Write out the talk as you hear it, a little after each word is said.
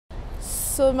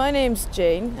So my name's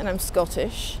Jane and I'm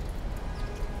Scottish.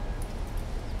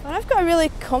 And I've got a really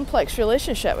complex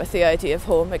relationship with the idea of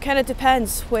home. It kind of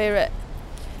depends it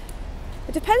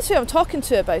depends who I'm talking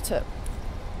to about it.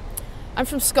 I'm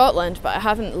from Scotland, but I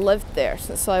haven't lived there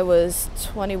since I was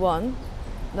 21.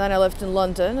 Then I lived in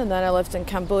London and then I lived in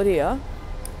Cambodia.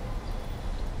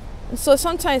 And so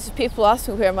sometimes if people ask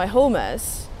me where my home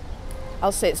is,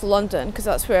 I'll say it's London because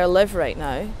that's where I live right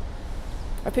now.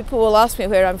 Or people will ask me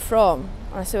where I'm from,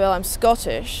 and I say, well, I'm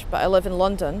Scottish, but I live in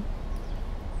London.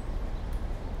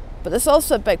 But there's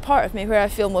also a big part of me where I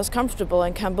feel most comfortable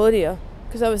in Cambodia,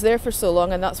 because I was there for so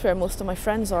long and that's where most of my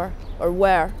friends are, or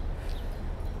were.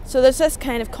 So there's this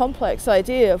kind of complex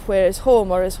idea of where is home,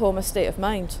 or is home a state of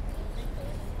mind?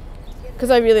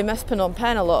 Because I really miss Phnom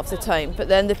Penh a lot of the time, but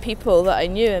then the people that I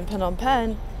knew in Phnom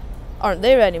Penh aren't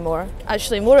there anymore.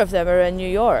 Actually, more of them are in New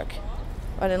York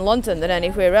and in London than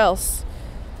anywhere else.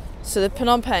 So the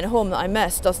Phnom Penh home that I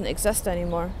miss doesn't exist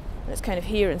anymore. It's kind of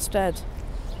here instead.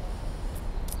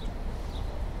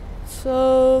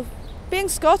 So, being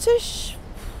Scottish,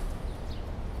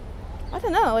 I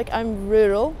don't know, like I'm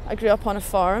rural. I grew up on a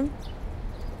farm.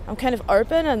 I'm kind of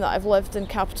urban in that I've lived in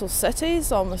capital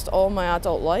cities almost all my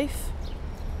adult life.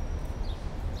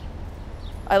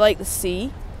 I like the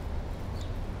sea.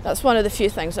 That's one of the few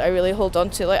things that I really hold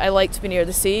on to. Like, I like to be near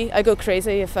the sea. I go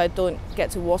crazy if I don't get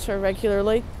to water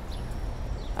regularly.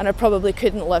 And I probably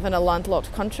couldn't live in a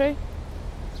landlocked country.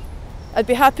 I'd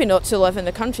be happy not to live in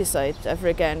the countryside ever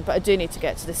again, but I do need to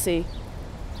get to the sea.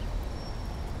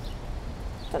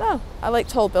 I don't know, I like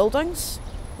tall buildings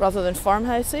rather than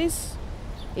farmhouses,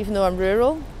 even though I'm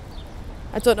rural.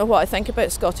 I don't know what I think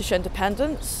about Scottish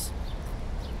independence.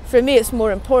 For me, it's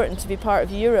more important to be part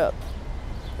of Europe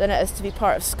than it is to be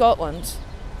part of Scotland.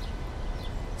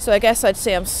 So I guess I'd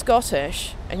say I'm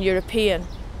Scottish and European.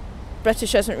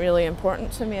 British isn't really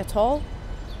important to me at all.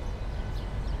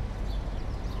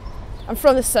 I'm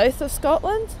from the south of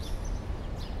Scotland,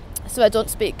 so I don't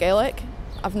speak Gaelic.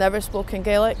 I've never spoken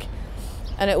Gaelic,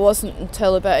 and it wasn't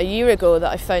until about a year ago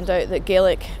that I found out that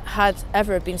Gaelic had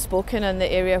ever been spoken in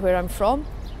the area where I'm from.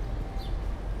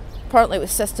 Apparently it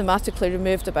was systematically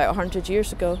removed about 100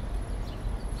 years ago,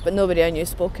 but nobody I knew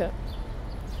spoke it.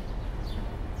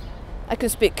 I can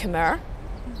speak Khmer.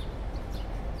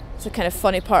 It's a kind of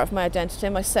funny part of my identity.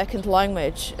 My second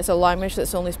language is a language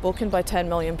that's only spoken by 10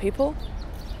 million people.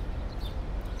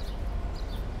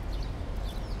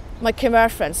 My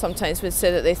Khmer friends sometimes would say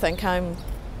that they think I'm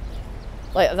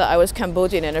like that I was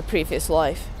Cambodian in a previous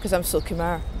life because I'm so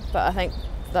Khmer, but I think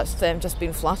that's them just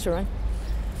being flattering.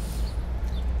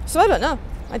 So I don't know.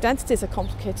 Identity is a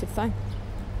complicated thing.